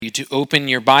You to open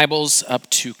your Bibles up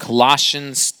to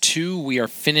Colossians 2. We are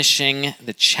finishing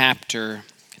the chapter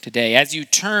today. As you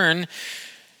turn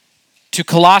to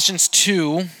Colossians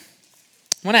 2, I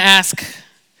want to ask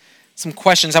some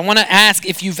questions. I want to ask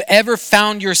if you've ever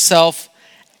found yourself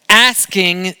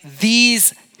asking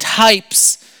these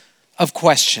types of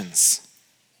questions.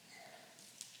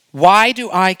 Why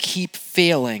do I keep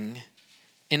failing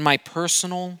in my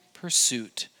personal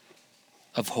pursuit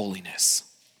of holiness?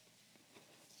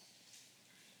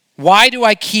 Why do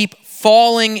I keep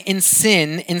falling in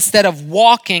sin instead of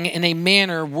walking in a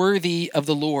manner worthy of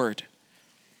the Lord?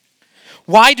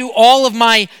 Why do all of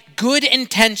my good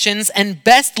intentions and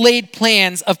best laid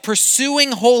plans of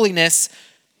pursuing holiness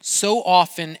so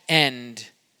often end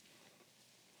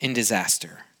in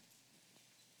disaster?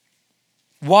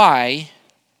 Why,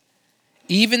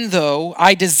 even though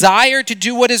I desire to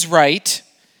do what is right,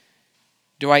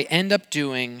 do I end up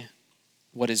doing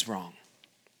what is wrong?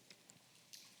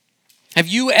 Have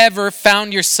you ever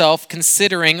found yourself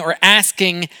considering or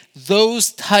asking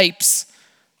those types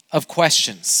of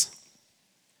questions?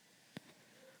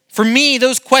 For me,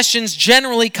 those questions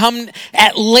generally come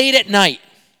late at night.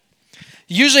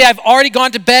 Usually I've already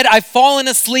gone to bed, I've fallen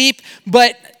asleep,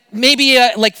 but maybe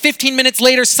like 15 minutes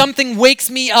later, something wakes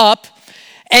me up.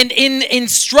 And in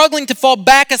struggling to fall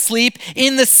back asleep,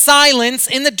 in the silence,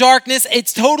 in the darkness,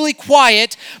 it's totally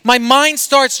quiet. My mind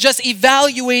starts just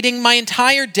evaluating my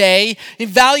entire day,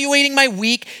 evaluating my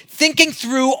week, thinking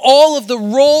through all of the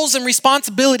roles and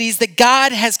responsibilities that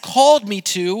God has called me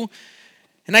to.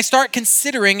 And I start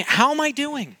considering, how am I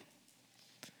doing?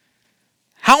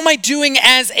 How am I doing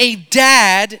as a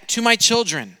dad to my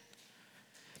children?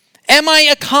 Am I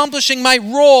accomplishing my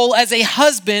role as a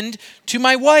husband to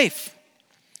my wife?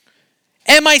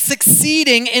 Am I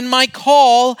succeeding in my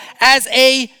call as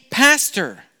a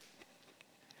pastor?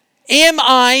 Am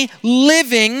I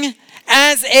living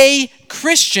as a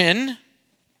Christian?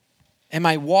 Am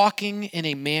I walking in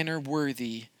a manner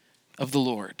worthy of the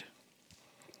Lord?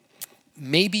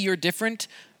 Maybe you're different,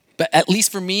 but at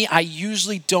least for me, I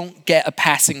usually don't get a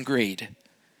passing grade.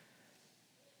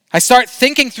 I start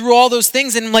thinking through all those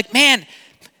things and I'm like, man,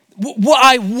 what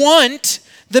I want,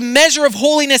 the measure of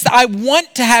holiness that I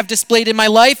want to have displayed in my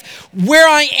life, where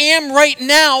I am right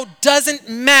now doesn't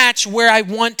match where I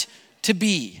want to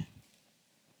be.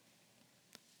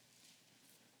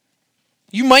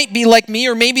 You might be like me,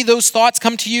 or maybe those thoughts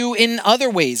come to you in other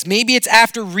ways. Maybe it's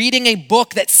after reading a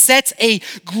book that sets a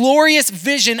glorious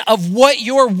vision of what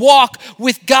your walk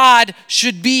with God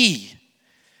should be.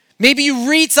 Maybe you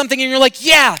read something and you're like,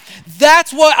 yeah,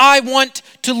 that's what I want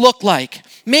to look like.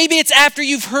 Maybe it's after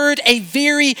you've heard a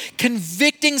very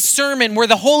convicting sermon where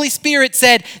the Holy Spirit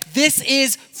said, this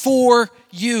is for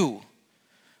you.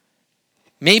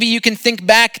 Maybe you can think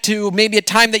back to maybe a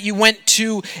time that you went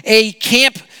to a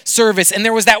camp service and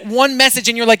there was that one message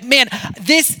and you're like, man,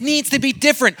 this needs to be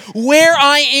different. Where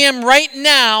I am right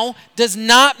now does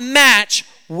not match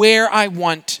where I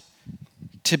want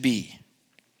to be.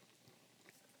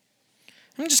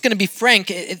 I'm just going to be frank.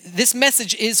 This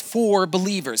message is for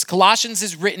believers. Colossians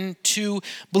is written to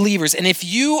believers. And if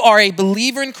you are a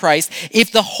believer in Christ,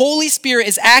 if the Holy Spirit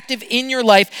is active in your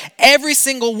life, every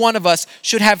single one of us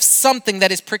should have something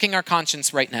that is pricking our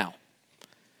conscience right now.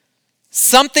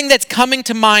 Something that's coming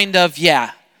to mind of,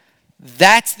 yeah,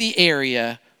 that's the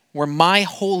area where my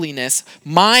holiness,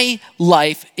 my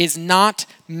life is not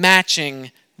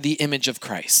matching the image of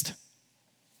Christ.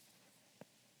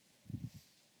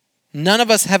 None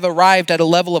of us have arrived at a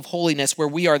level of holiness where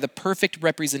we are the perfect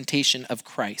representation of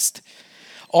Christ.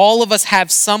 All of us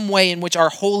have some way in which our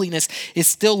holiness is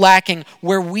still lacking,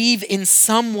 where we've in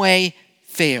some way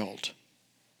failed.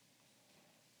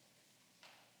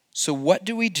 So what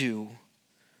do we do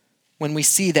when we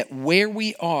see that where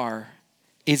we are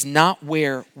is not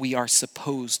where we are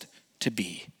supposed to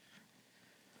be?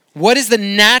 What is the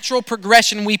natural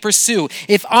progression we pursue?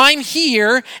 If I'm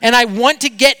here and I want to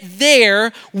get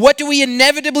there, what do we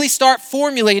inevitably start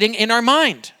formulating in our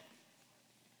mind?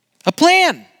 A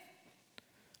plan.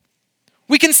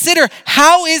 We consider,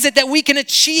 how is it that we can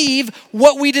achieve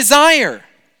what we desire?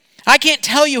 I can't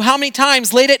tell you how many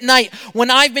times late at night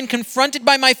when I've been confronted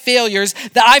by my failures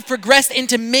that I've progressed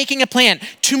into making a plan.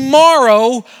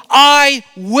 Tomorrow I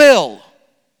will.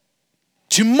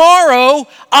 Tomorrow,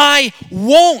 I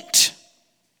won't.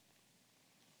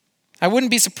 I wouldn't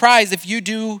be surprised if you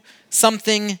do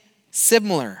something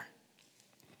similar.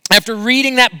 After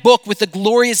reading that book with the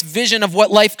glorious vision of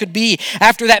what life could be,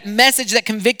 after that message that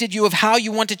convicted you of how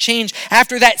you want to change,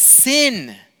 after that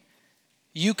sin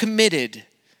you committed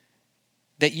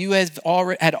that you had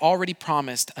already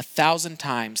promised 1,000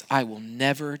 times, I will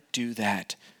never do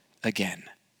that again.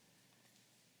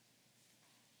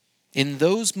 In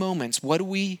those moments, what do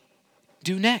we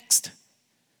do next?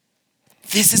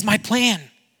 This is my plan.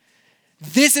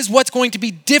 This is what's going to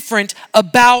be different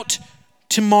about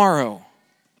tomorrow.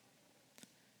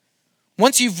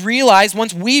 Once we've realized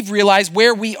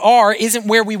where we are isn't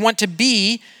where we want to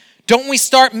be, don't we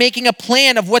start making a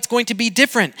plan of what's going to be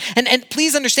different? And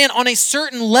please understand, on a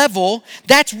certain level,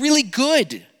 that's really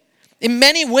good. In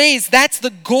many ways, that's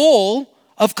the goal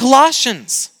of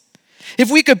Colossians. If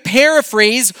we could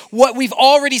paraphrase what we've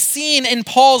already seen in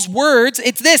Paul's words,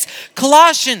 it's this: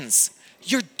 Colossians,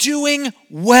 you're doing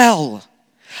well.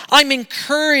 I'm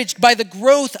encouraged by the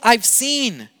growth I've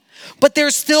seen, but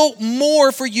there's still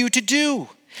more for you to do.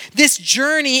 This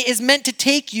journey is meant to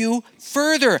take you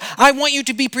further. I want you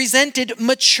to be presented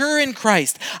mature in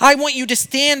Christ. I want you to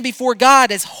stand before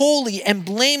God as holy and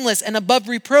blameless and above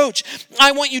reproach.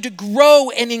 I want you to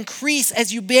grow and increase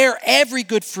as you bear every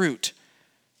good fruit.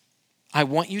 I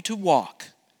want you to walk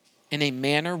in a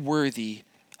manner worthy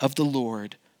of the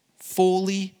Lord,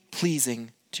 fully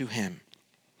pleasing to him.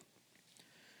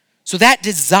 So that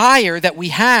desire that we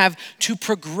have to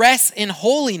progress in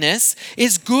holiness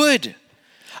is good.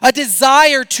 A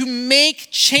desire to make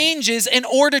changes in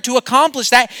order to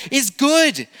accomplish that is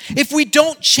good. If we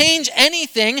don't change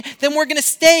anything, then we're going to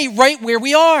stay right where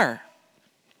we are.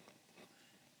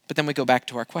 But then we go back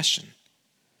to our question.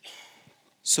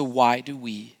 So why do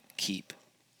we keep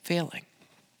failing?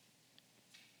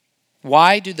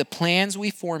 Why do the plans we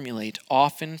formulate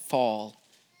often fall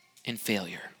in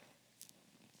failure?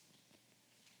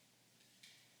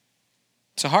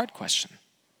 It's a hard question.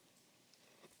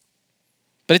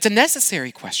 But it's a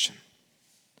necessary question.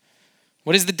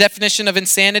 What is the definition of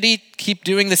insanity? Keep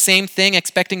doing the same thing,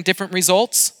 expecting different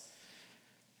results?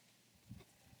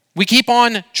 We keep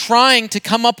on trying to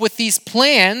come up with these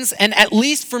plans, and at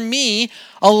least for me,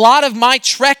 a lot of my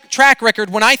track record,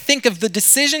 when I think of the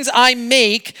decisions I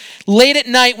make late at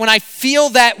night, when I feel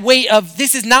that weight of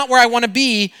this is not where I want to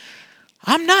be,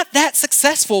 I'm not that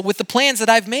successful with the plans that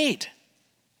I've made.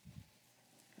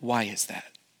 Why is that?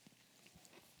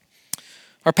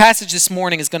 Our passage this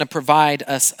morning is going to provide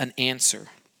us an answer.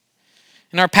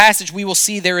 In our passage, we will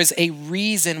see there is a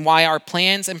reason why our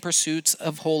plans and pursuits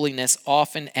of holiness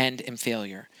often end in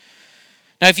failure.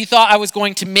 Now, if you thought I was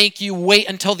going to make you wait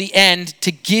until the end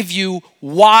to give you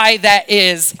why that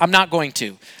is, I'm not going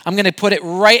to. I'm going to put it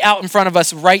right out in front of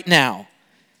us right now.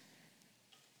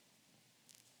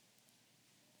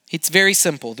 It's very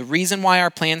simple. The reason why our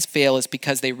plans fail is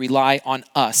because they rely on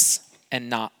us and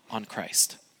not on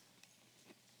Christ.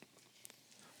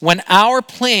 When our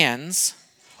plans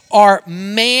are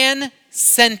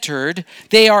man-centered,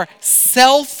 they are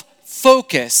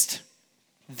self-focused,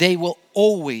 they will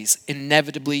always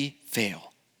inevitably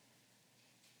fail.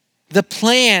 The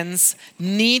plans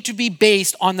need to be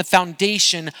based on the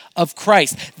foundation of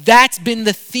Christ. That's been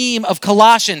the theme of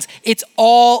Colossians. It's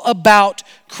all about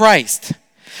Christ.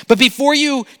 But before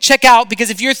you check out, because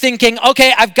if you're thinking,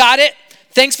 okay, I've got it,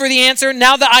 thanks for the answer.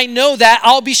 Now that I know that,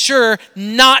 I'll be sure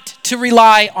not to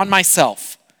rely on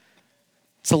myself.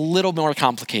 It's a little more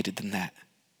complicated than that.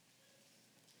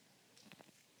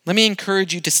 Let me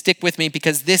encourage you to stick with me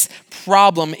because this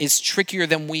problem is trickier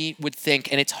than we would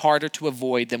think, and it's harder to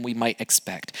avoid than we might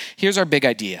expect. Here's our big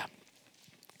idea.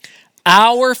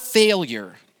 Our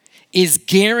failure is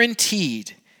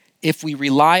guaranteed if we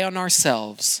rely on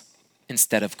ourselves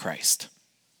instead of Christ.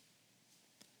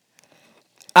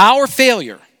 Our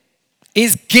failure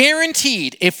is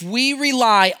guaranteed if we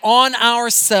rely on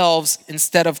ourselves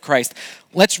instead of Christ.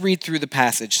 Let's read through the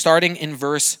passage, starting in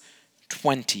verse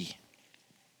 20.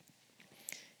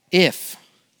 If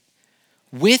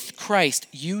with Christ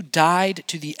you died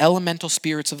to the elemental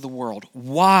spirits of the world,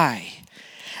 why,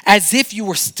 as if you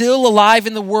were still alive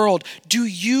in the world, do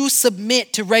you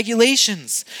submit to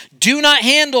regulations? Do not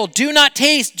handle, do not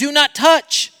taste, do not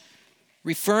touch,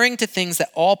 referring to things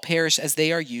that all perish as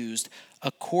they are used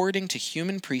according to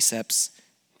human precepts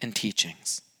and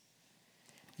teachings.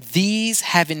 These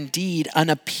have indeed an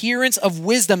appearance of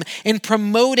wisdom in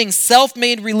promoting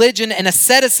self-made religion and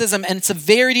asceticism and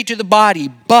severity to the body,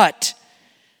 but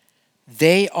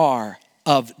they are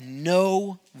of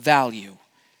no value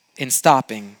in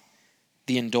stopping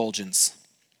the indulgence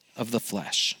of the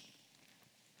flesh.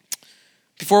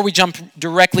 Before we jump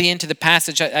directly into the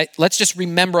passage, let's just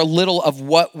remember a little of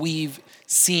what we've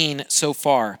seen so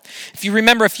far. If you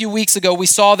remember a few weeks ago, we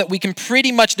saw that we can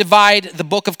pretty much divide the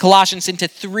book of Colossians into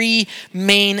three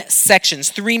main sections,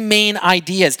 three main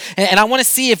ideas. And I want to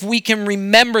see if we can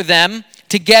remember them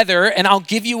together, and I'll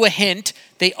give you a hint.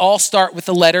 They all start with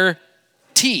the letter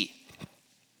T.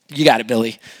 You got it,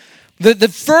 Billy. The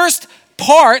first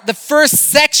part, the first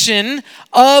section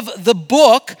of the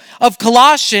book of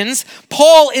Colossians,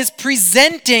 Paul is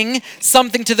presenting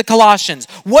something to the Colossians.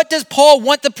 What does Paul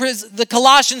want the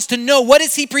Colossians to know? What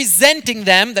is he presenting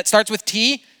them? That starts with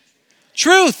T.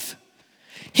 Truth.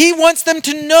 He wants them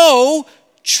to know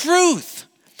truth.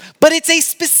 But it's a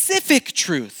specific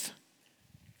truth.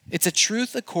 It's a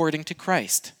truth according to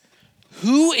Christ.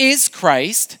 Who is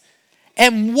Christ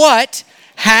and what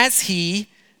has he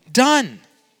done?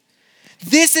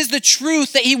 This is the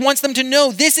truth that he wants them to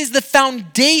know. This is the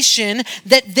foundation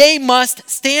that they must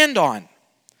stand on.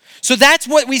 So that's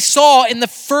what we saw in the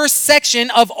first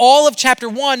section of all of chapter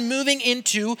 1 moving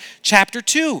into chapter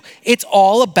 2. It's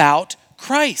all about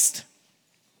Christ.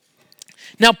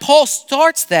 Now, Paul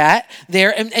starts that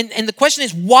there, and the question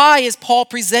is, why is Paul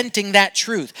presenting that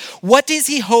truth? What does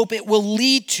he hope it will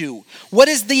lead to? What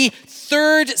is the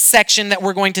third section that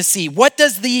we're going to see? What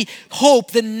does the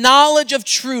hope, the knowledge of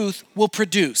truth will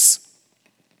produce?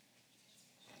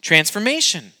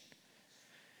 Transformation.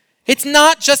 It's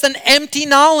not just an empty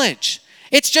knowledge.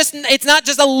 It's not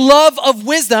just a love of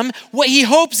wisdom. What he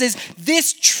hopes is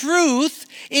this truth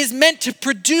is meant to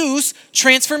produce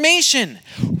transformation.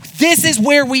 This is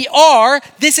where we are.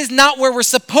 This is not where we're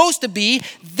supposed to be.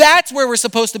 That's where we're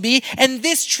supposed to be. And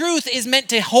this truth is meant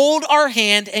to hold our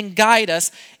hand and guide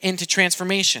us into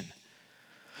transformation.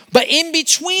 But in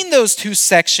between those two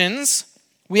sections,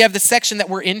 we have the section that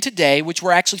we're in today, which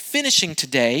we're actually finishing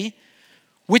today,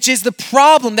 which is the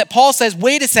problem that Paul says,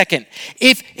 wait a second,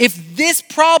 if this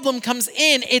problem comes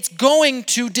in, it's going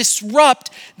to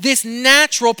disrupt this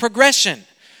natural progression.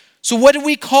 So what do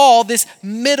we call this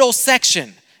middle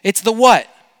section? It's the what?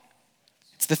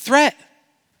 It's the threat.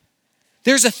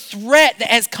 There's a threat that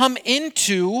has come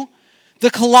into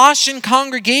the Colossian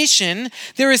congregation.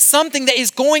 There is something that is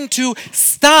going to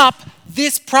stop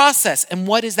this process. And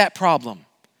what is that problem?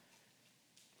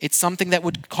 It's something that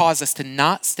would cause us to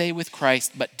not stay with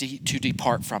Christ, but to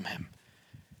depart from him.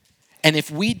 And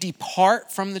if we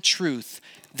depart from the truth,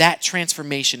 that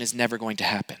transformation is never going to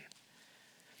happen.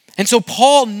 And so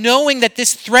Paul, knowing that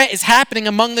this threat is happening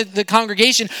among the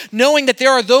congregation, knowing that there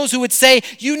are those who would say,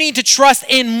 you need to trust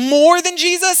in more than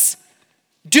Jesus,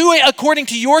 do it according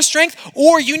to your strength,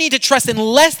 or you need to trust in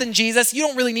less than Jesus. You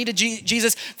don't really need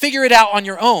Jesus. Figure it out on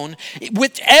your own.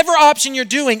 Whichever option you're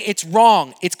doing, it's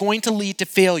wrong. It's going to lead to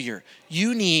failure.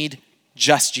 You need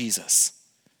just Jesus.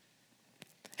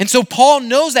 And so Paul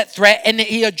knows that threat, and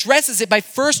he addresses it by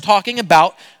first talking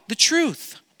about the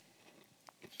truth.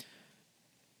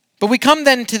 But we come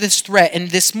then to this threat, and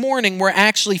this morning we're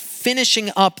actually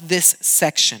finishing up this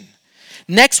section.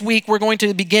 Next week, we're going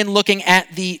to begin looking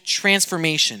at the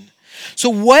transformation.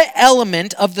 So what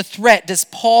element of the threat does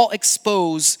Paul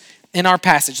expose in our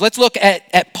passage? Let's look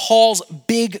at Paul's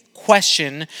big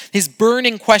question, his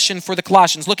burning question for the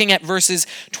Colossians, looking at verses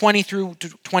 20 through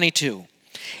 22.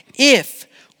 If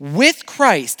with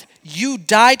Christ you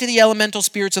died to the elemental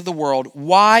spirits of the world,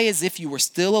 why, as if you were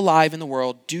still alive in the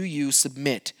world, do you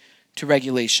submit to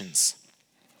regulations?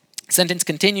 Sentence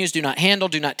continues, do not handle,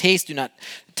 do not taste, do not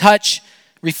touch,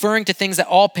 referring to things that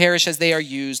all perish as they are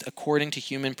used according to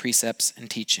human precepts and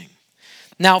teaching.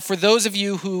 Now, for those of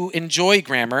you who enjoy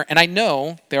grammar, and I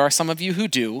know there are some of you who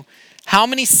do, how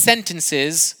many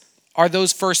sentences are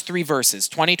those first three verses,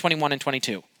 20, 21, and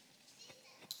 22?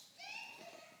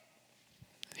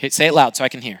 Say it loud so I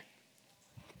can hear.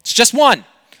 It's just one.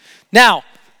 Now,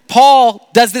 Paul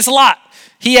does this a lot.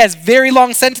 He has very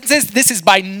long sentences. This is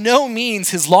by no means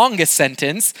his longest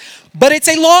sentence, but it's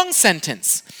a long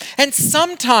sentence. And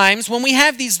sometimes when we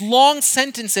have these long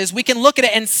sentences, we can look at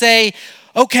it and say,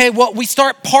 okay, well, we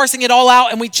start parsing it all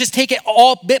out and we just take it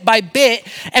all bit by bit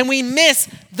and we miss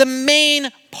the main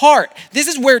part. This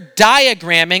is where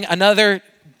diagramming, another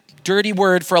dirty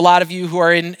word for a lot of you who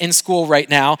are in school right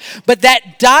now, but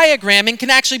that diagramming can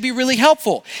actually be really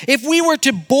helpful. If we were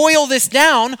to boil this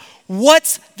down,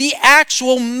 what's the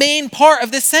actual main part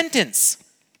of this sentence?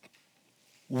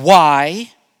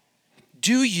 Why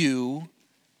do you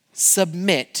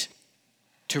submit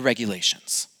to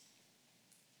regulations?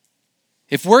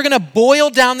 If we're going to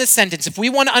boil down this sentence, if we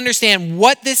want to understand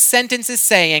what this sentence is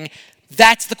saying,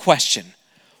 that's the question.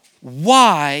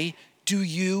 Why do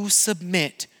you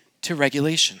submit to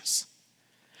regulations?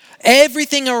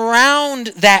 Everything around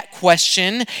that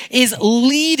question is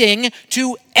leading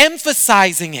to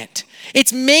emphasizing it.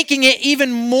 It's making it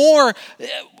even more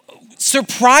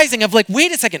surprising of like,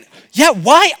 wait a second. Yeah,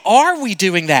 why are we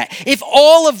doing that? If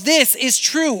all of this is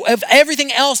true of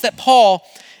everything else that Paul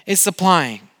is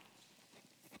supplying.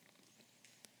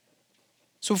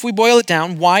 So if we boil it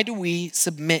down, why do we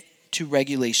submit to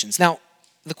regulations? Now,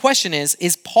 the question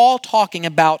is Paul talking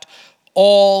about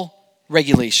all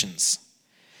regulations?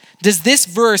 Does this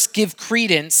verse give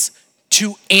credence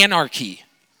to anarchy?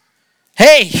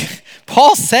 Hey,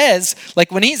 Paul says,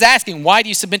 like when he's asking, why do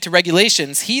you submit to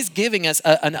regulations? He's giving us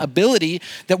an ability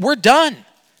that we're done.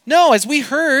 No, as we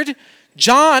heard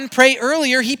John pray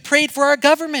earlier, he prayed for our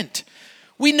government.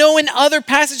 We know in other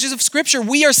passages of Scripture,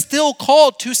 we are still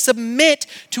called to submit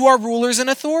to our rulers and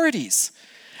authorities.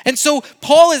 And so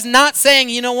Paul is not saying,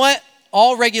 you know what,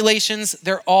 all regulations,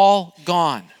 they're all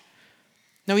gone.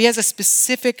 No, he has a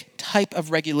specific type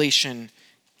of regulation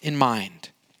in mind.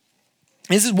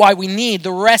 This is why we need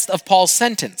the rest of Paul's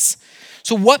sentence.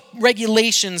 So what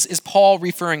regulations is Paul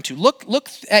referring to? Look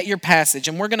at your passage,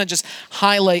 and we're going to just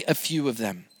highlight a few of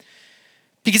them.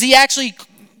 Because he actually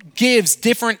gives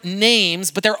different names,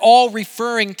 but they're all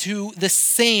referring to the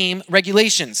same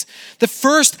regulations. The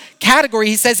first category,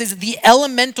 he says, is the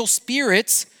elemental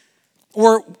spirits,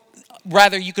 or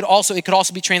rather, it could also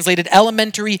be translated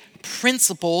elementary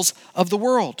principles of the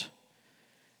world.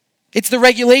 It's the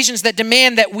regulations that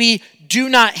demand that we do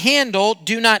not handle,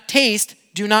 do not taste,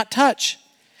 do not touch.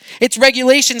 It's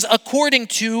regulations according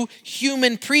to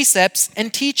human precepts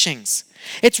and teachings.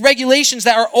 It's regulations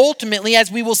that are ultimately,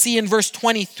 as we will see in verse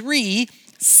 23,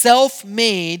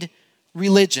 self-made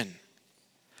religion.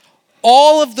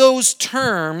 All of those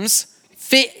terms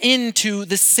fit into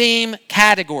the same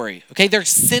category. Okay, they're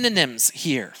synonyms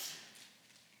here.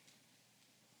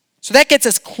 So that gets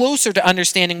us closer to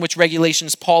understanding which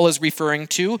regulations Paul is referring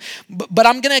to. But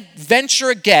I'm going to venture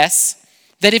a guess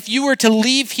that if you were to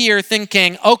leave here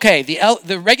thinking, okay,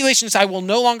 the regulations I will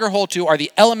no longer hold to are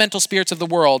the elemental spirits of the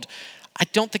world, I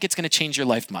don't think it's going to change your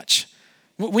life much.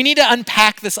 We need to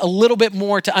unpack this a little bit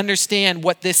more to understand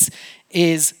what this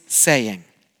is saying.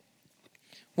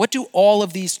 What do all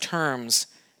of these terms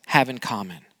have in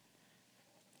common?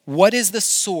 What is the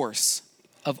source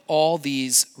of all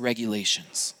these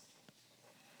regulations?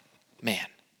 Man,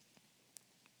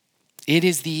 it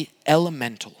is the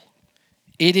elemental.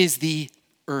 It is the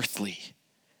earthly.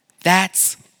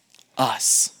 That's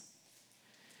us.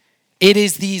 It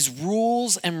is these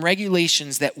rules and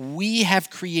regulations that we have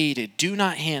created. Do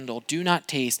not handle, do not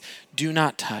taste, do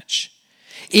not touch.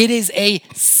 It is a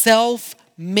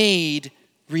self-made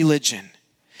religion.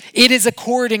 It is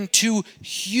according to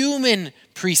human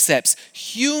precepts,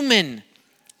 human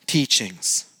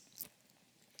teachings.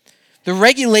 The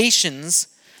regulations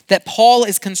that Paul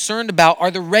is concerned about are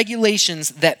the regulations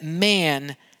that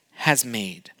man has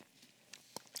made.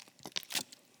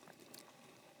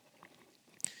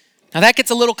 Now that gets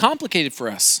a little complicated for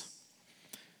us.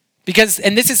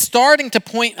 And this is starting to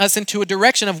point us into a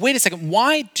direction of, wait a second,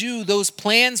 why do those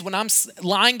plans when I'm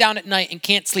lying down at night and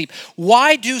can't sleep,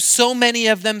 why do so many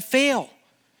of them fail?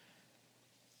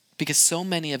 Because so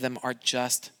many of them are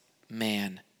just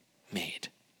man-made.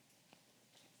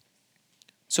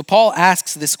 So Paul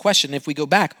asks this question, if we go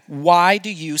back, why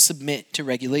do you submit to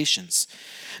regulations?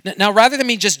 Now, rather than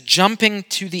me just jumping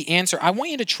to the answer, I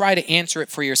want you to try to answer it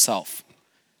for yourself.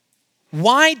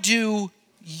 Why do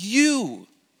you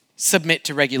submit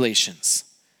to regulations?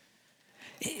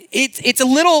 It's a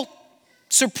little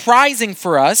surprising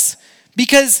for us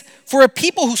because for a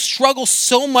people who struggle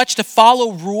so much to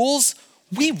follow rules,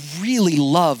 we really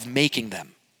love making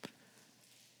them.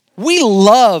 We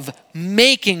love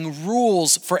making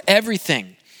rules for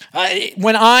everything.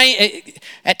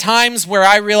 At times where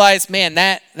I realize, man,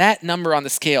 that number on the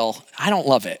scale, I don't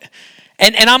love it.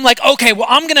 And I'm like, okay, well,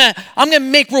 I'm gonna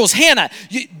make rules. Hannah,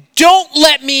 don't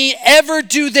let me ever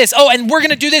do this. Oh, and we're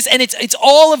gonna do this. And it's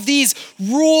all of these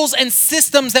rules and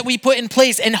systems that we put in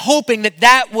place and hoping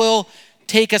that will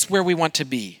take us where we want to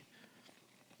be.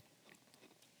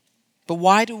 But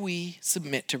why do we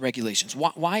submit to regulations?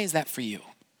 Why is that for you?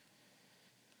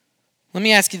 Let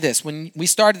me ask you this. When we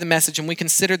started the message and we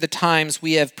considered the times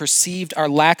we have perceived our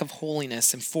lack of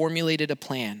holiness and formulated a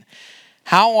plan,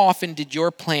 how often did your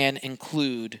plan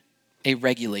include a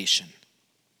regulation?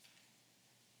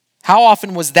 How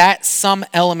often was that some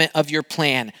element of your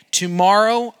plan?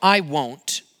 Tomorrow I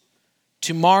won't.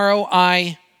 Tomorrow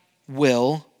I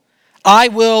will. I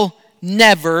will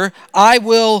never. I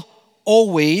will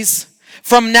always.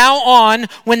 From now on,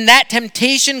 when that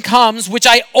temptation comes, which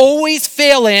I always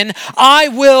fail in, I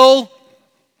will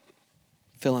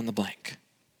fill in the blank.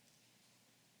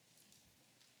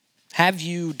 Have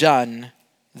you done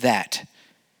that?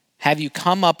 Have you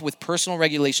come up with personal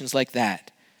regulations like that?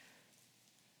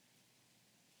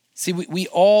 See, we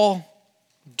all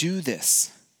do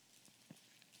this.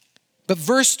 But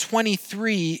verse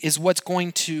 23 is what's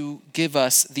going to give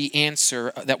us the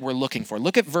answer that we're looking for.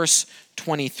 Look at verse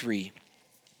 23.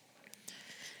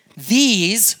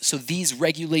 These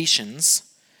regulations,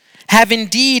 have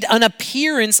indeed an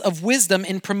appearance of wisdom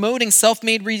in promoting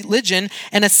self-made religion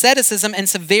and asceticism and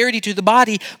severity to the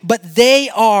body, but they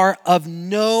are of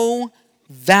no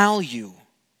value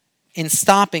in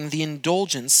stopping the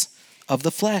indulgence of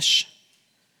the flesh.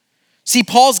 See,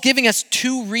 Paul's giving us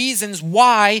two reasons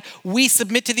why we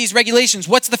submit to these regulations.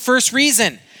 What's the first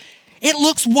reason? It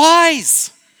looks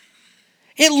wise.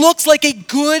 It looks like a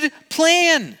good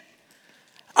plan.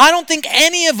 I don't think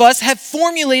any of us have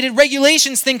formulated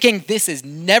regulations thinking this is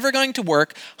never going to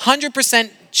work, 100%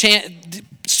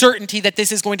 certainty that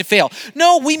this is going to fail.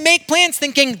 No, we make plans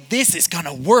thinking this is going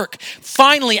to work.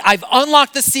 Finally, I've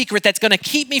unlocked the secret that's going to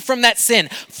keep me from that sin.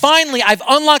 Finally, I've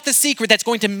unlocked the secret that's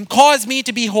going to cause me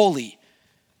to be holy.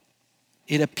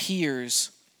 It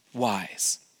appears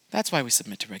wise. That's why we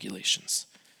submit to regulations.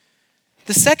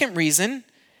 The second reason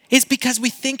is because we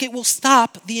think it will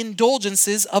stop the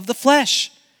indulgences of the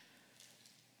flesh.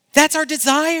 That's our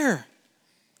desire.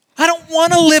 I don't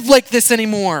want to live like this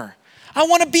anymore. I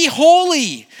want to be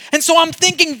holy. And so I'm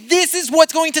thinking this is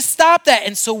what's going to stop that.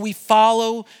 And so we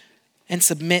follow and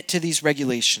submit to these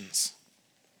regulations.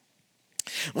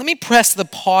 Let me press the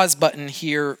pause button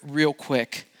here real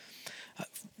quick.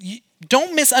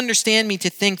 Don't misunderstand me to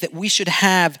think that we should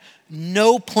have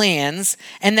no plans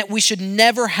and that we should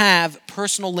never have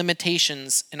personal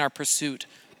limitations in our pursuit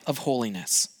of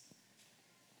holiness.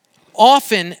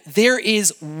 Often there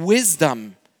is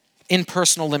wisdom in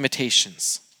personal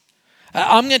limitations.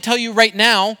 I'm going to tell you right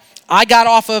now, I got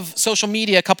off of social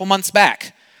media a couple months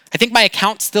back. I think my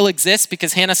account still exists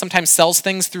because Hannah sometimes sells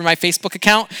things through my Facebook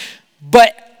account,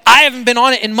 but I haven't been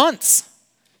on it in months.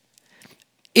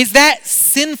 Is that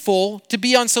sinful to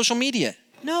be on social media?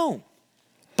 No,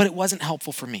 but it wasn't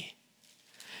helpful for me.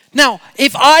 Now,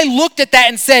 if I looked at that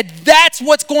and said, that's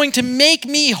what's going to make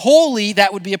me holy,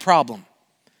 that would be a problem.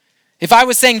 If I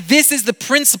was saying, this is the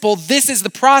principle, this is the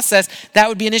process, that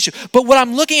would be an issue. But what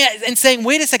I'm looking at and saying,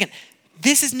 wait a second,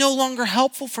 this is no longer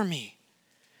helpful for me.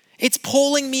 It's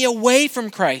pulling me away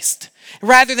from Christ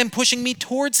rather than pushing me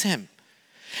towards him.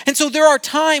 And so there are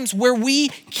times where we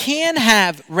can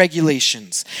have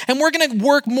regulations. And we're going to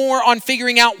work more on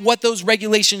figuring out what those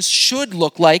regulations should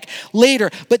look like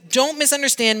later. But don't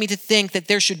misunderstand me to think that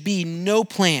there should be no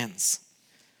plans.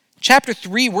 Chapter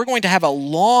 3, we're going to have a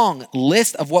long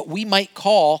list of what we might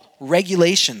call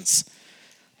regulations.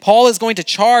 Paul is going to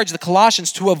charge the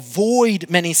Colossians to avoid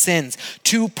many sins,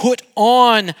 to put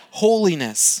on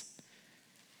holiness.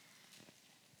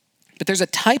 But there's a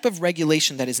type of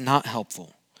regulation that is not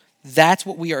helpful. That's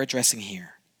what we are addressing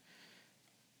here.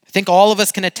 I think all of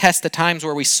us can attest to times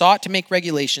where we sought to make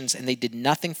regulations and they did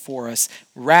nothing for us.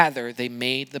 Rather, they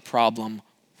made the problem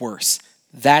worse.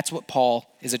 That's what Paul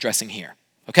is addressing here.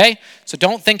 Okay? So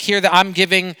don't think here that I'm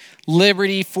giving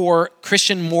liberty for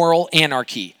Christian moral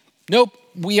anarchy. Nope.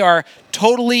 We are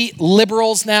totally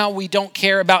liberals now. We don't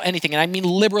care about anything. And I mean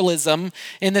liberalism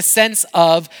in the sense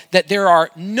of that there are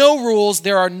no rules,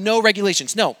 there are no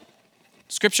regulations. No.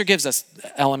 Scripture gives us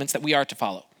elements that we are to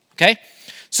follow. Okay?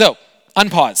 So,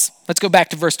 unpause. Let's go back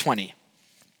to verse 20.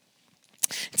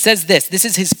 It says this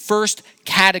is his first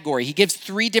category. He gives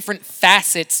three different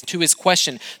facets to his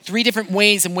question, three different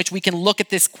ways in which we can look at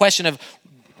this question of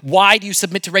why do you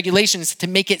submit to regulations to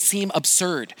make it seem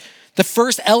absurd. The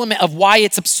first element of why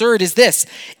it's absurd is this: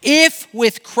 if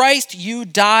with Christ you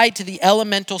died to the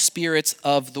elemental spirits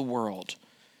of the world.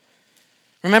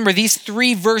 Remember, these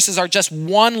three verses are just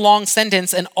one long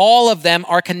sentence, and all of them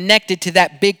are connected to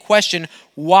that big question,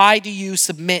 why do you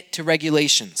submit to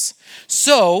regulations?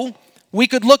 So, we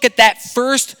could look at that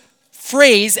first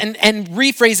phrase and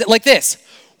rephrase it like this.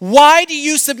 Why do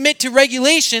you submit to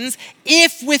regulations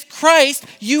if with Christ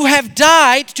you have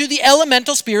died to the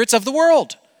elemental spirits of the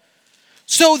world?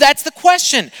 So that's the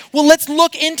question. Well, let's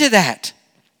look into that.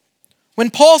 When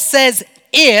Paul says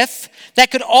if, that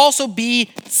could also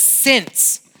be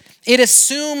since. It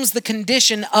assumes the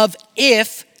condition of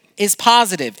if is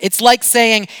positive. It's like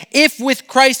saying, if with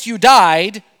Christ you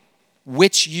died,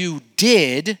 which you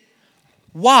did,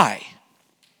 why?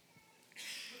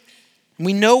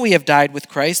 We know we have died with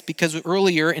Christ because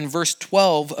earlier in verse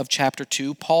 12 of chapter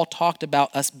 2, Paul talked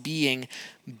about us being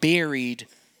buried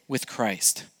with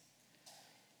Christ.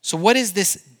 So what is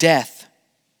this death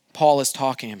Paul is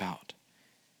talking about?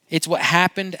 It's what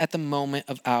happened at the moment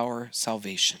of our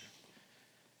salvation.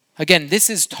 Again, this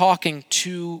is talking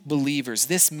to believers.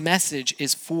 This message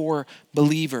is for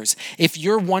believers. If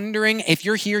you're wondering, if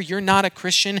you're here, you're not a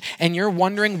Christian, and you're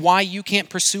wondering why you can't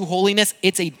pursue holiness,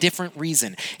 it's a different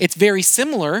reason. It's very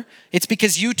similar. It's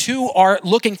because you too are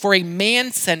looking for a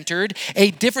man-centered, a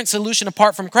different solution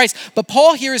apart from Christ. But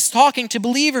Paul here is talking to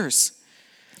believers.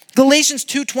 Galatians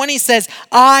 2:20 says,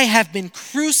 I have been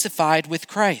crucified with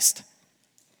Christ.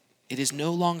 It is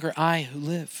no longer I who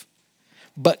live,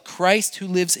 but Christ who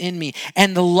lives in me.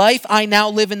 And the life I now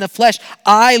live in the flesh,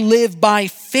 I live by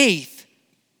faith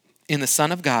in the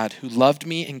Son of God who loved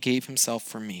me and gave himself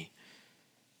for me.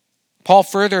 Paul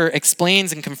further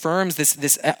explains and confirms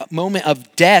this moment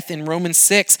of death in Romans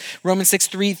 6,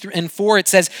 3-4. It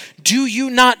says, do you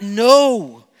not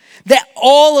know that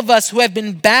all of us who have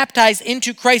been baptized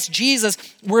into Christ Jesus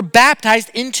were baptized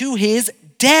into his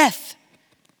death?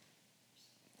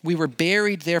 We were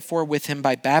buried, therefore, with him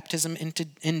by baptism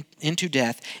into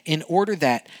death, in order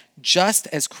that, just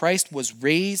as Christ was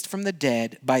raised from the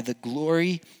dead by the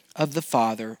glory of the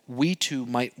Father, we too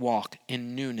might walk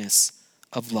in newness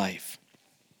of life.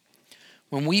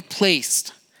 When we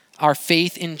placed our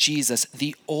faith in Jesus,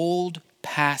 the old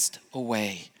passed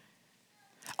away.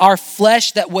 Our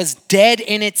flesh that was dead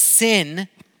in its sin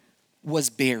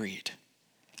was buried.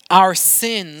 Our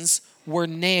sins were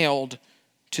nailed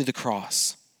to the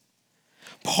cross.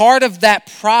 Part of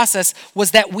that process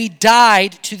was that we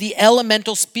died to the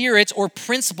elemental spirits or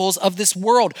principles of this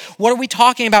world. What are we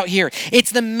talking about here?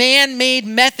 It's the man-made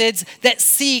methods that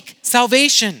seek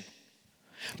salvation.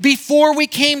 Before we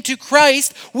came to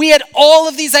Christ, we had all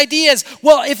of these ideas.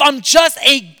 Well, if I'm just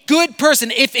a good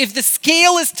person, if the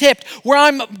scale is tipped where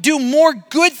I do more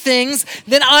good things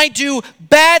than I do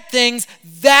bad things,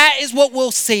 that is what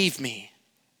will save me.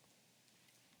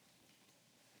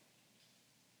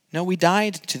 No, we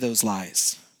died to those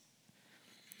lies.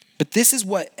 But this is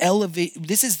what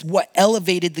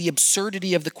elevated the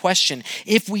absurdity of the question.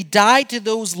 If we died to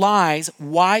those lies,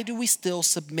 why do we still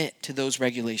submit to those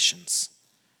regulations?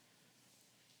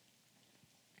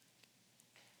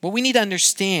 What we need to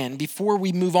understand before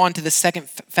we move on to the second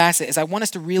facet is I want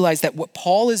us to realize that what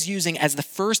Paul is using as the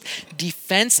first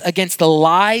defense against the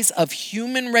lies of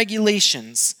human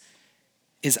regulations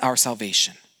is our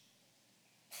salvation.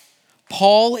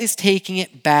 Paul is taking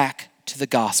it back to the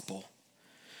gospel.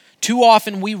 Too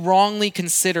often we wrongly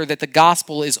consider that the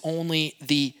gospel is only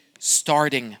the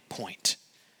starting point.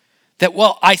 That,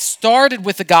 well, I started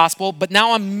with the gospel, but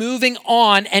now I'm moving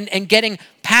on and getting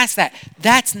past that.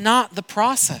 That's not the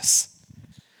process.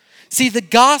 See, the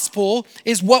gospel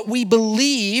is what we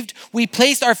believed. We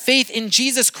placed our faith in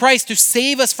Jesus Christ to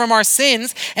save us from our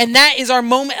sins, and that is our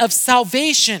moment of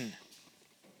salvation.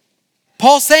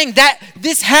 Paul's saying that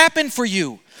this happened for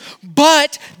you,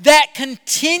 but that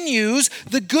continues,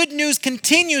 the good news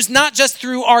continues not just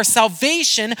through our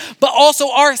salvation, but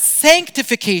also our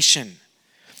sanctification.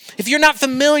 If you're not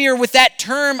familiar with that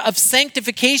term of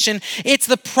sanctification, it's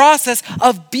the process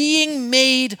of being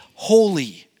made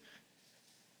holy.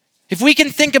 If we can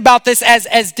think about this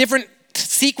as different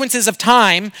sequences of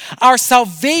time, our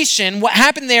salvation, what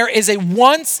happened there is a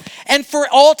once and for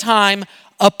all time,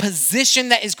 a position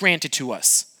that is granted to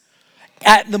us.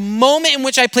 At the moment in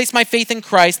which I placed my faith in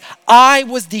Christ, I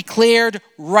was declared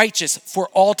righteous for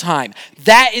all time.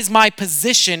 That is my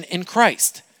position in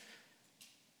Christ.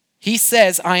 He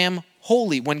says, I am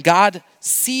holy. When God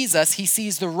sees us, he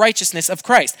sees the righteousness of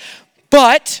Christ.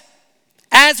 But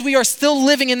as we are still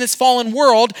living in this fallen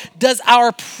world, does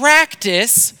our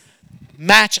practice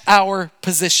match our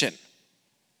position?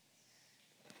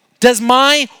 Does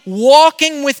my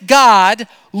walking with God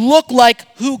look like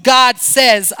who God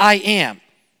says I am?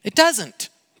 It doesn't,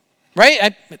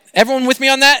 right? Everyone with me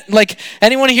on that? Like,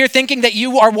 anyone here thinking that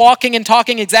you are walking and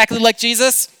talking exactly like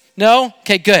Jesus? No?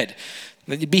 Okay, good.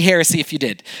 It'd be heresy if you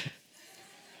did.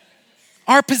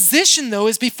 Our position, though,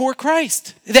 is before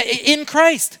Christ, in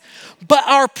Christ. But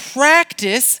our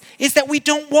practice is that we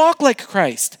don't walk like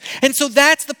Christ. And so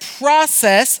that's the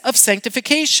process of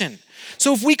sanctification.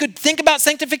 So if we could think about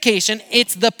sanctification,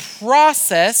 it's the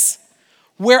process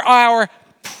where our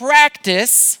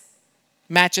practice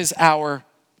matches our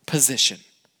position.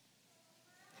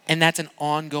 And that's an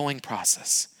ongoing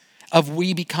process of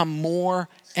we become more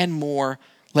and more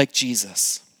like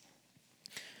Jesus.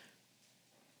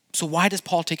 So why does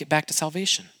Paul take it back to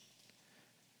salvation?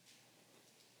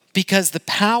 Because the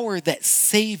power that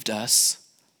saved us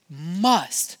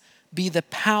must be the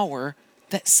power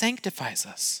that sanctifies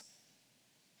us.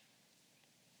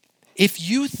 If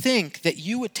you think that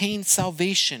you attain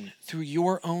salvation through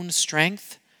your own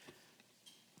strength,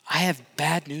 I have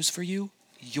bad news for you.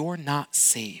 You're not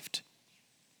saved.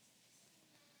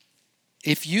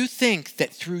 If you think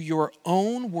that through your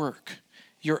own work,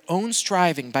 your own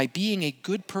striving by being a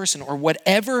good person or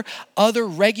whatever other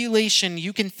regulation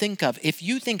you can think of, if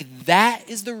you think that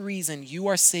is the reason you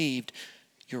are saved,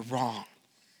 you're wrong.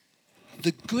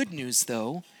 The good news,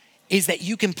 though, is that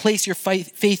you can place your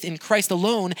faith in Christ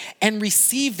alone and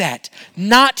receive that,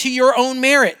 not to your own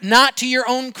merit, not to your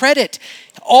own credit.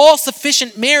 All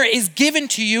sufficient merit is given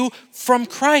to you from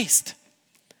Christ.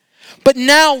 But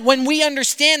now when we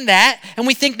understand that and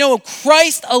we think, no,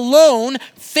 Christ alone,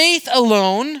 faith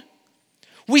alone,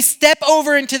 we step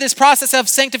over into this process of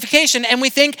sanctification and we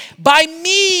think, by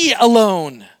me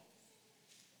alone.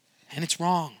 And it's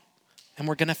wrong. And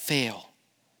we're going to fail.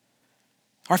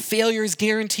 Our failure is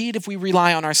guaranteed if we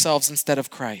rely on ourselves instead of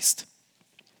Christ.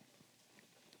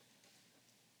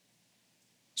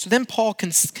 So then Paul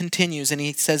continues and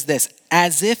he says this,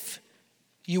 as if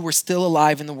you were still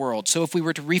alive in the world. So if we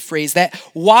were to rephrase that,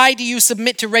 why do you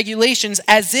submit to regulations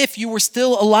as if you were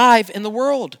still alive in the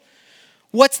world?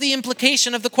 What's the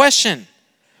implication of the question?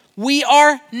 We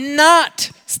are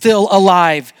not still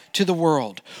alive to the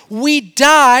world. We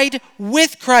died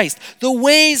with Christ. The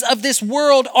ways of this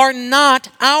world are not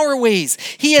our ways.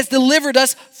 He has delivered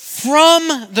us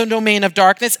from the domain of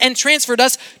darkness and transferred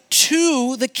us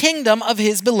to the kingdom of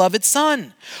his beloved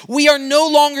Son. We are no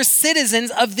longer citizens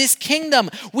of this kingdom.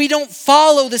 We don't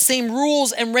follow the same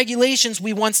rules and regulations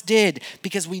we once did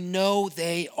because we know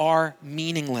they are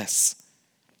meaningless.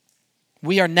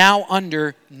 We are now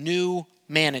under new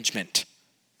management.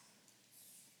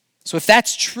 So if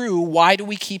that's true, why do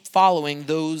we keep following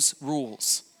those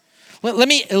rules? Let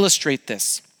me illustrate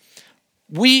this.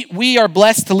 We are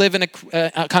blessed to live in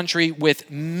a country with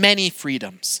many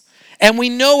freedoms. And we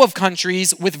know of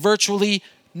countries with virtually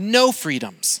no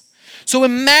freedoms. So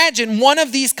imagine one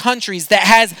of these countries that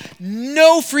has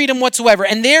no freedom whatsoever,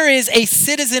 and there is a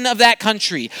citizen of that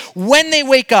country. When they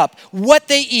wake up, what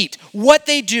they eat, what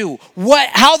they do,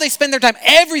 how they spend their time,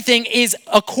 everything is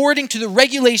according to the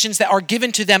regulations that are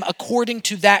given to them according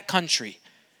to that country.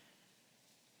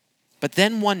 But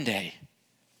then one day,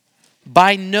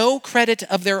 by no credit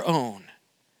of their own,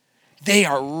 they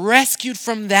are rescued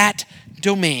from that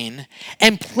domain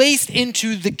and placed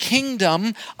into the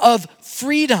kingdom of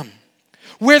freedom,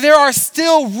 where there are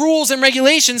still rules and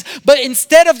regulations, but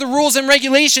instead of the rules and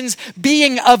regulations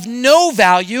being of no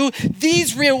value,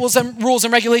 these rules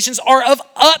and regulations are of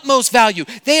utmost value.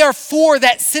 They are for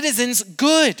that citizen's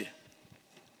good.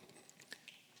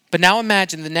 But now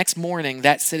imagine the next morning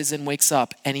that citizen wakes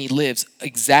up and he lives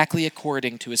exactly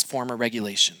according to his former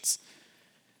regulations.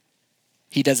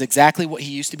 He does exactly what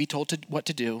he used to be told what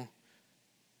to do.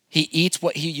 He eats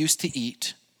what he used to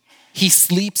eat. He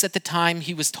sleeps at the time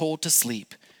he was told to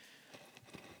sleep.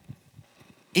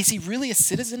 Is he really a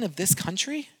citizen of this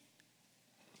country?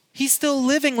 He's still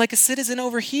living like a citizen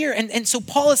over here. And so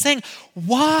Paul is saying,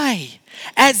 why?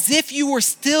 As if you were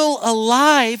still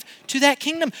alive to that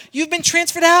kingdom. You've been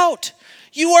transferred out.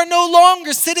 You are no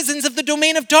longer citizens of the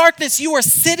domain of darkness. You are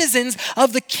citizens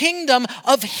of the kingdom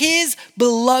of his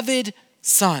beloved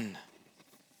Son.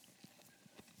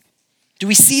 Do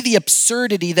we see the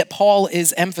absurdity that Paul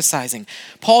is emphasizing?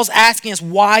 Paul's asking us,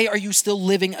 why are you still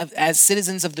living as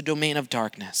citizens of the domain of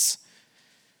darkness?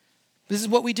 This is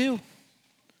what we do.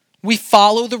 We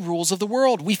follow the rules of the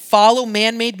world. We follow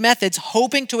man-made methods,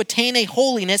 hoping to attain a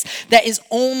holiness that is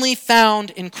only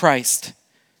found in Christ.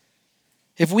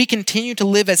 If we continue to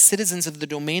live as citizens of the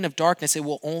domain of darkness, it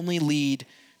will only lead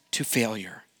to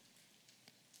failure.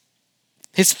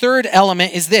 His third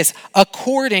element is this,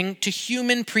 according to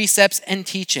human precepts and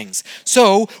teachings.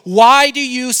 So, why do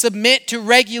you submit to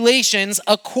regulations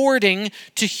according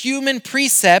to human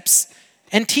precepts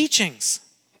and teachings?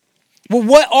 Well,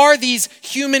 what are these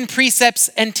human precepts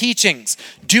and teachings?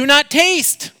 Do not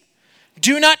taste.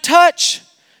 Do not touch.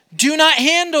 Do not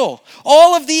handle.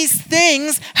 All of these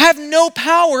things have no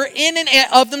power in and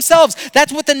of themselves.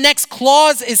 That's what the next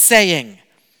clause is saying.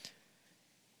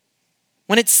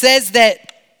 When it says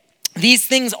that these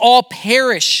things all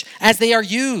perish as they are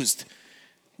used.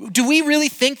 Do we really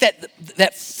think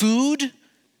that food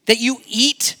that you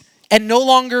eat and no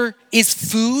longer is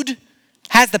food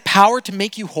has the power to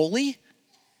make you holy?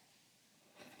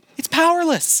 It's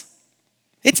powerless.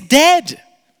 It's dead.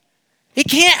 It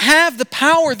can't have the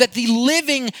power that the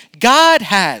living God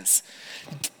has.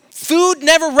 Food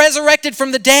never resurrected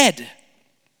from the dead.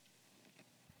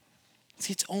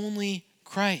 See, it's only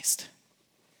Christ.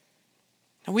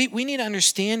 Now we need to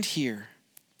understand here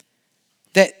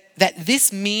that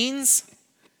this means,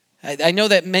 I know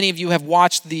that many of you have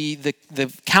watched the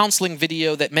counseling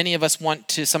video that many of us want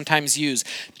to sometimes use.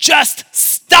 Just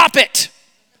stop it.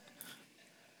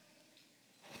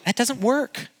 That doesn't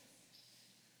work.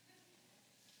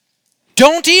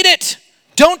 Don't eat it.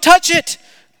 Don't touch it.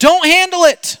 Don't handle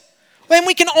it. And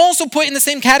we can also put in the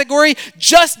same category,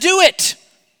 just do it.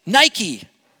 Nike.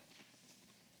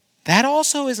 That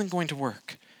also isn't going to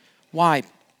work. Why?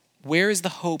 Where is the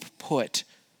hope put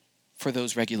for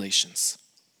those regulations?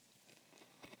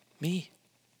 Me.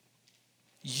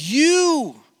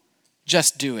 You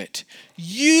just do it.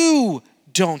 You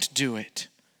don't do it.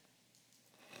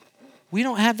 We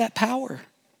don't have that power.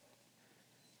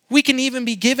 We can even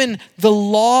be given the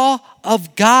law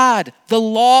of God, the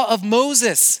law of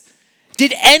Moses.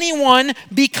 Did anyone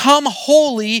become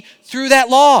holy through that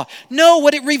law? No,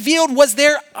 what it revealed was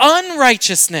their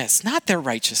unrighteousness, not their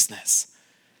righteousness.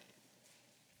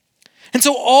 And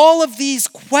so all of these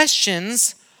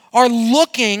questions are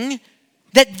looking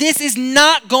that this is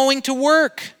not going to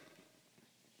work.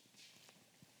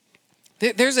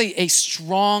 There's a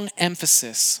strong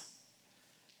emphasis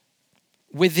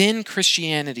within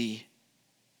Christianity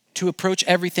to approach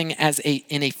everything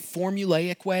in a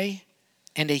formulaic way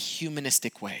and a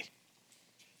humanistic way.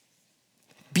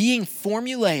 Being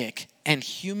formulaic and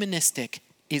humanistic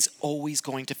is always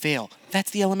going to fail.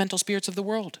 That's the elemental spirits of the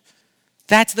world.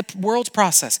 That's the world's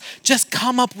process. Just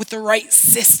come up with the right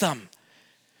system.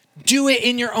 Do it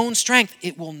in your own strength.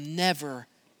 It will never,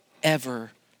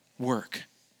 ever work.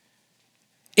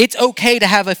 It's okay to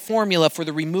have a formula for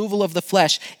the removal of the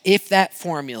flesh if that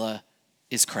formula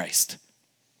is Christ.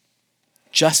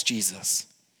 Just Jesus.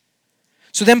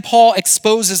 So then Paul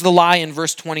exposes the lie in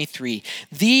verse 23.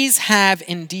 These have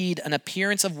indeed an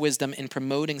appearance of wisdom in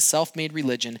promoting self-made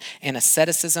religion and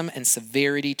asceticism and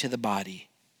severity to the body.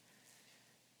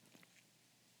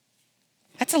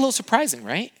 That's a little surprising,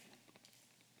 right?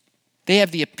 They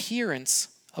have the appearance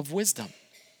of wisdom.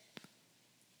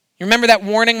 You remember that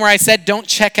warning where I said, don't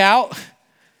check out?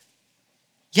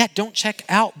 Yeah, don't check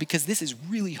out because this is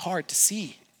really hard to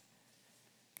see.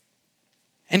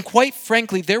 And quite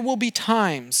frankly, there will be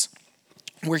times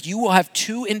where you will have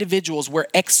two individuals where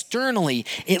externally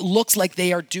it looks like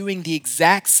they are doing the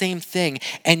exact same thing,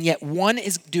 and yet one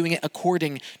is doing it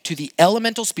according to the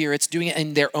elemental spirits, doing it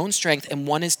in their own strength, and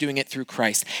one is doing it through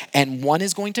Christ. And one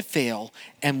is going to fail,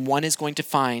 and one is going to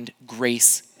find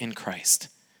grace in Christ.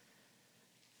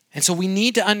 And so we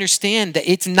need to understand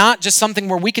that it's not just something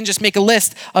where we can just make a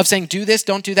list of saying, do this,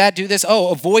 don't do that, do this,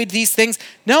 avoid these things.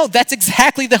 No, that's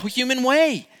exactly the human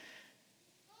way.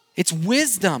 It's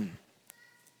wisdom.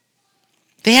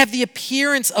 They have the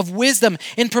appearance of wisdom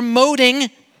in promoting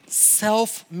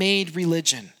self-made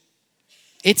religion.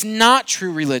 It's not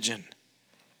true religion.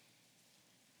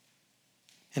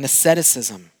 And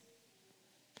asceticism.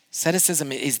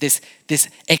 Asceticism is this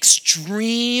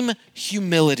extreme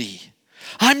humility.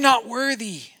 I'm not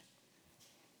worthy.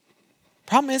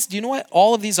 Problem is, do you know what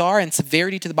all of these are in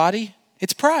severity to the body?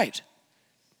 It's pride.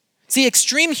 See,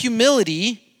 extreme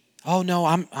humility, oh no,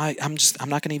 I'm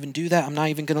not gonna even do that. I'm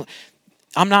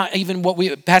not even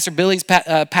Pastor Billy's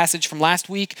passage from last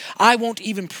week. I won't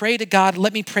even pray to God.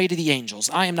 Let me pray to the angels.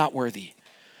 I am not worthy.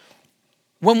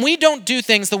 When we don't do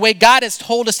things the way God has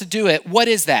told us to do it, what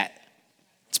is that?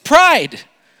 It's pride.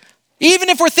 Even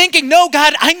if we're thinking, no,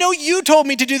 God, I know you told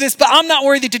me to do this, but I'm not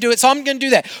worthy to do it, so I'm going to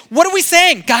do that. What are we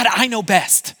saying? God, I know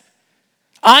best.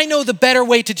 I know the better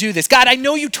way to do this. God, I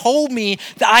know you told me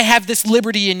that I have this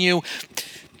liberty in you,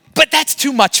 but that's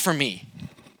too much for me.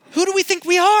 Who do we think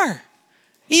we are?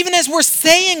 Even as we're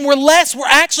saying we're less, we're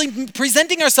actually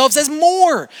presenting ourselves as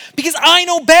more because I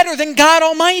know better than God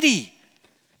Almighty.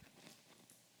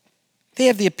 They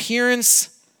have the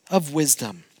appearance of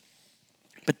wisdom,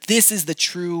 but this is the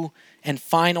true and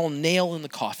final nail in the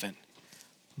coffin.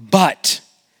 But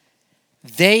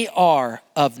they are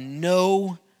of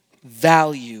no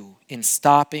value in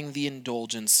stopping the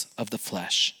indulgence of the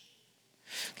flesh.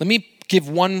 Let me give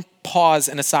one pause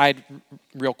and aside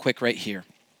real quick right here.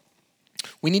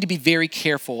 We need to be very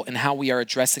careful in how we are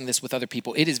addressing this with other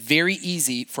people. It is very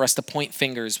easy for us to point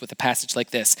fingers with a passage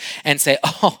like this and say,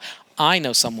 oh, I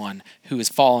know someone who is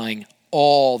following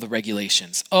all the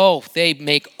regulations. Oh, they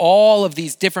make all of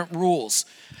these different rules.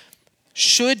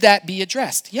 Should that be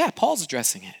addressed? Yeah, Paul's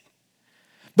addressing it.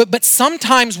 But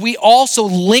sometimes we also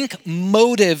link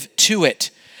motive to it.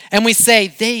 And we say,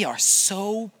 they are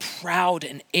so proud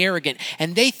and arrogant,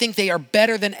 and they think they are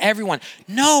better than everyone.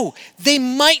 No, they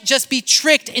might just be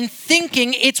tricked in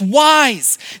thinking it's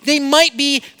wise. They might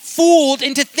be fooled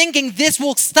into thinking this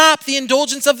will stop the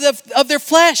indulgence of their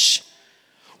flesh.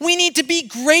 We need to be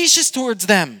gracious towards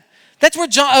them. That's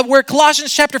where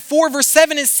Colossians chapter 4 verse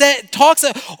 7 is said, talks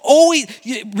always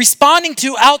responding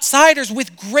to outsiders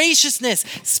with graciousness,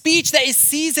 speech that is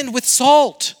seasoned with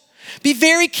salt. Be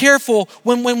very careful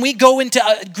when we go into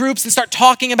groups and start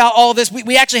talking about all of this.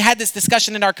 We actually had this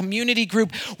discussion in our community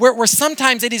group where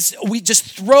sometimes we just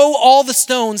throw all the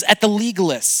stones at the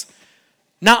legalists,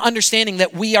 not understanding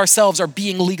that we ourselves are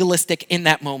being legalistic in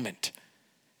that moment.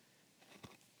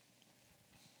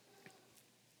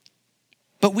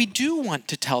 But we do want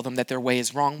to tell them that their way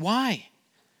is wrong. Why?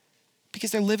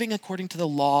 Because they're living according to the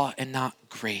law and not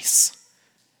grace.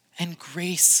 And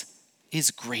grace is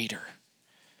greater.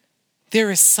 There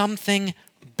is something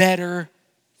better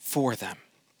for them.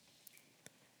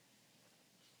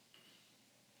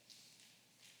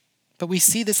 But we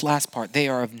see this last part. They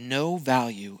are of no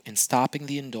value in stopping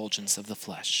the indulgence of the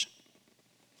flesh.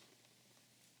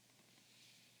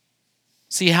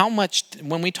 See how much,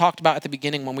 when we talked about at the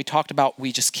beginning, when we talked about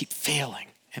we just keep failing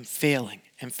and failing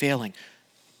and failing,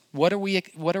 what are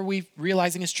we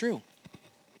realizing is true?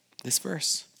 This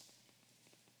verse.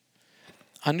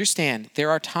 Understand, there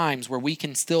are times where we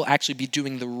can still actually be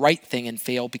doing the right thing and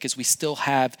fail because we still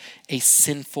have a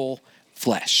sinful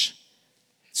flesh.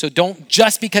 So don't,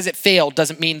 just because it failed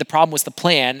doesn't mean the problem was the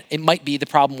plan. It might be the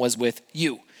problem was with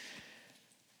you.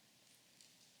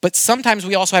 But sometimes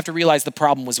we also have to realize the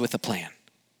problem was with the plan.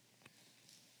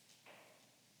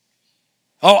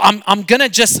 Oh, I'm gonna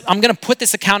put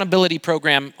this accountability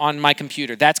program on my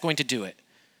computer. That's going to do it.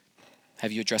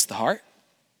 Have you addressed the heart?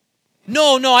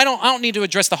 No, I don't need to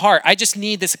address the heart. I just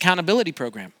need this accountability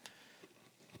program.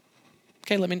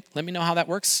 Okay, let me know how that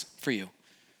works for you.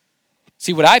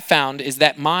 See, what I've found is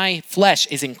that my flesh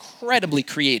is incredibly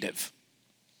creative.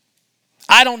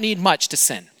 I don't need much to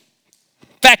sin.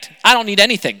 In fact, I don't need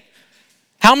anything.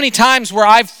 How many times where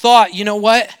I've thought, you know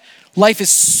what? Life is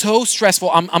so stressful.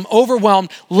 I'm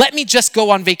overwhelmed. Let me just go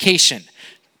on vacation.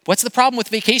 What's the problem with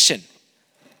vacation?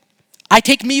 I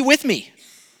take me with me.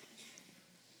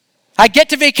 I get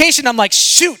to vacation, I'm like,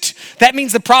 shoot, that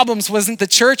means the problems wasn't the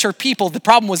church or people, the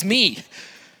problem was me.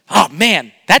 Oh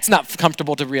man, that's not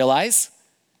comfortable to realize.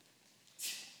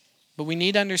 But we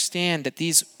need to understand that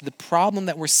the problem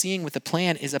that we're seeing with the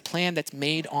plan is a plan that's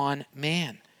made on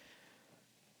man.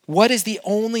 What is the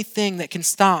only thing that can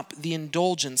stop the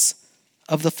indulgence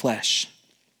of the flesh?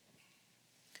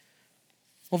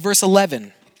 Well, verse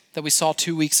 11 that we saw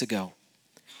 2 weeks ago.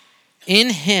 In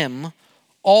him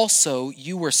also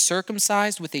you were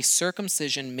circumcised with a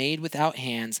circumcision made without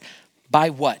hands by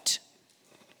what?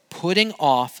 Putting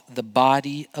off the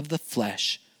body of the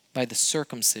flesh by the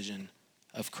circumcision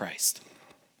of Christ.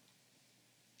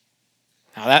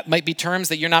 Now that might be terms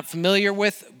that you're not familiar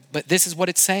with, but this is what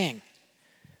it's saying.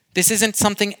 This isn't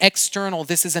something external.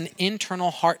 This is an internal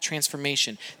heart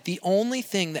transformation. The only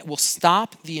thing that will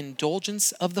stop the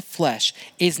indulgence of the flesh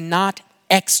is not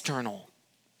external.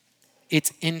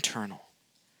 It's internal.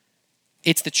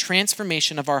 It's the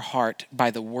transformation of our heart by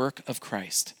the work of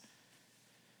Christ.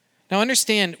 Now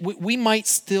understand, we might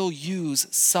still use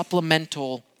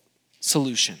supplemental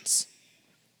solutions.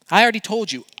 I already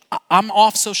told you, I'm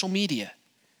off social media.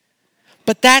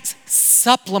 But that's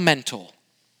supplemental.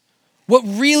 What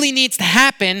really needs to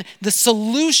happen, the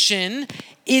solution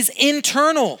is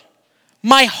internal.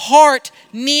 My heart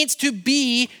needs to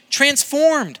be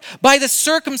transformed by the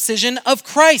circumcision of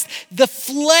Christ. The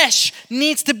flesh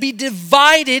needs to be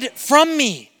divided from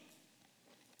me.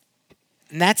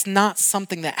 And that's not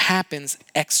something that happens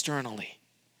externally.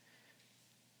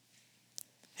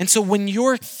 And so when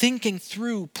you're thinking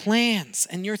through plans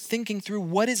and you're thinking through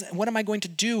what am I going to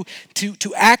do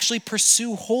to actually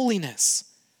pursue holiness,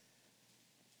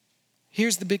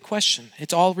 here's the big question.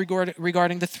 It's all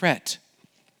regarding the threat.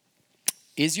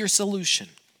 Is your solution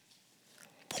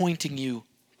pointing you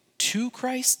to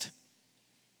Christ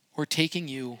or taking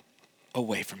you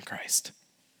away from Christ?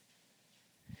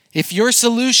 If your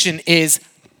solution is,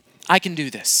 I can do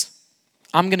this,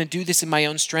 I'm going to do this in my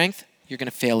own strength, you're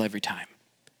going to fail every time.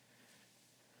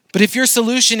 But if your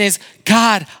solution is,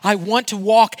 God, I want to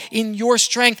walk in your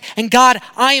strength, and God,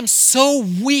 I am so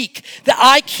weak that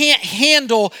I can't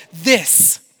handle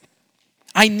this.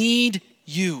 I need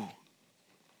you.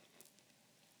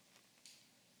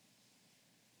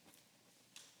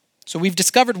 So we've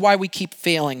discovered why we keep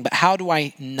failing, but how do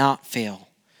I not fail?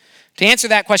 To answer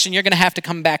that question, you're going to have to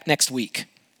come back next week.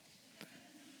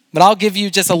 But I'll give you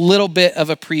just a little bit of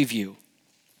a preview.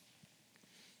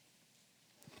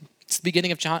 It's the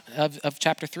beginning of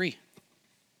chapter 3.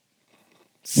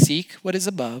 Seek what is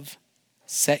above,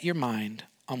 set your mind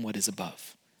on what is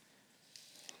above.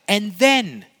 And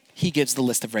then he gives the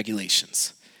list of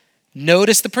regulations.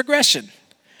 Notice the progression.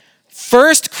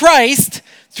 First Christ,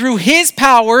 through his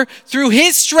power, through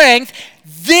his strength,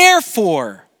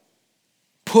 therefore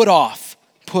put off,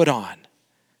 put on.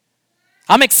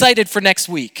 I'm excited for next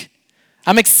week.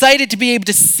 I'm excited to be able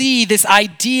to see this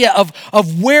idea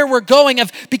of where we're going,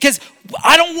 because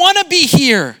I don't want to be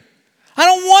here. I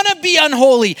don't want to be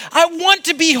unholy. I want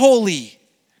to be holy.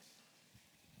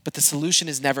 But the solution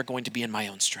is never going to be in my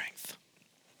own strength.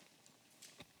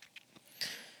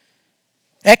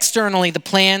 Externally, the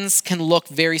plans can look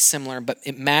very similar, but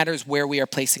it matters where we are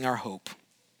placing our hope.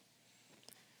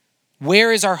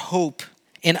 Where is our hope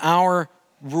in our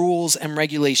rules and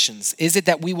regulations? Is it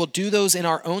that we will do those in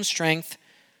our own strength,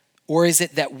 or is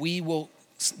it that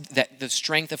that the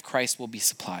strength of Christ will be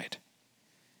supplied?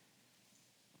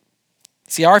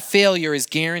 See, our failure is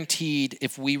guaranteed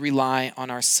if we rely on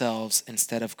ourselves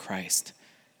instead of Christ.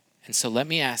 And so let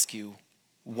me ask you,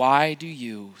 why do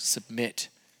you submit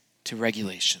to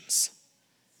regulations?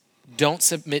 Don't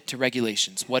submit to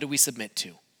regulations. What do we submit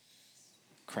to?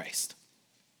 Christ.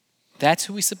 That's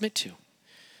who we submit to.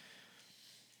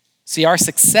 See, our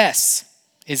success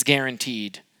is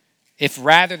guaranteed if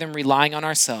rather than relying on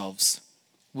ourselves,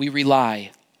 we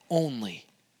rely only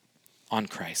on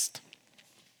Christ.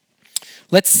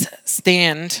 Let's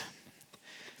stand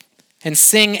and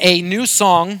sing a new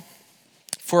song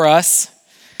for us.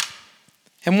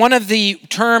 And one of the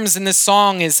terms in this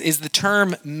song is the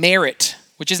term merit,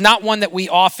 which is not one that we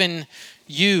often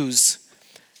use.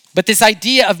 But this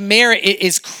idea of merit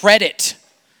is credit.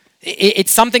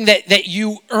 It's something that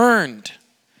you earned.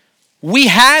 We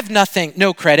have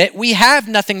no credit. We have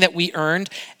nothing that we earned.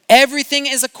 Everything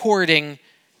is according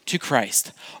to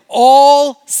Christ.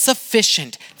 All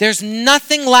sufficient. There's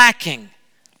nothing lacking.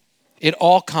 It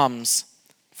all comes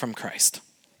from Christ.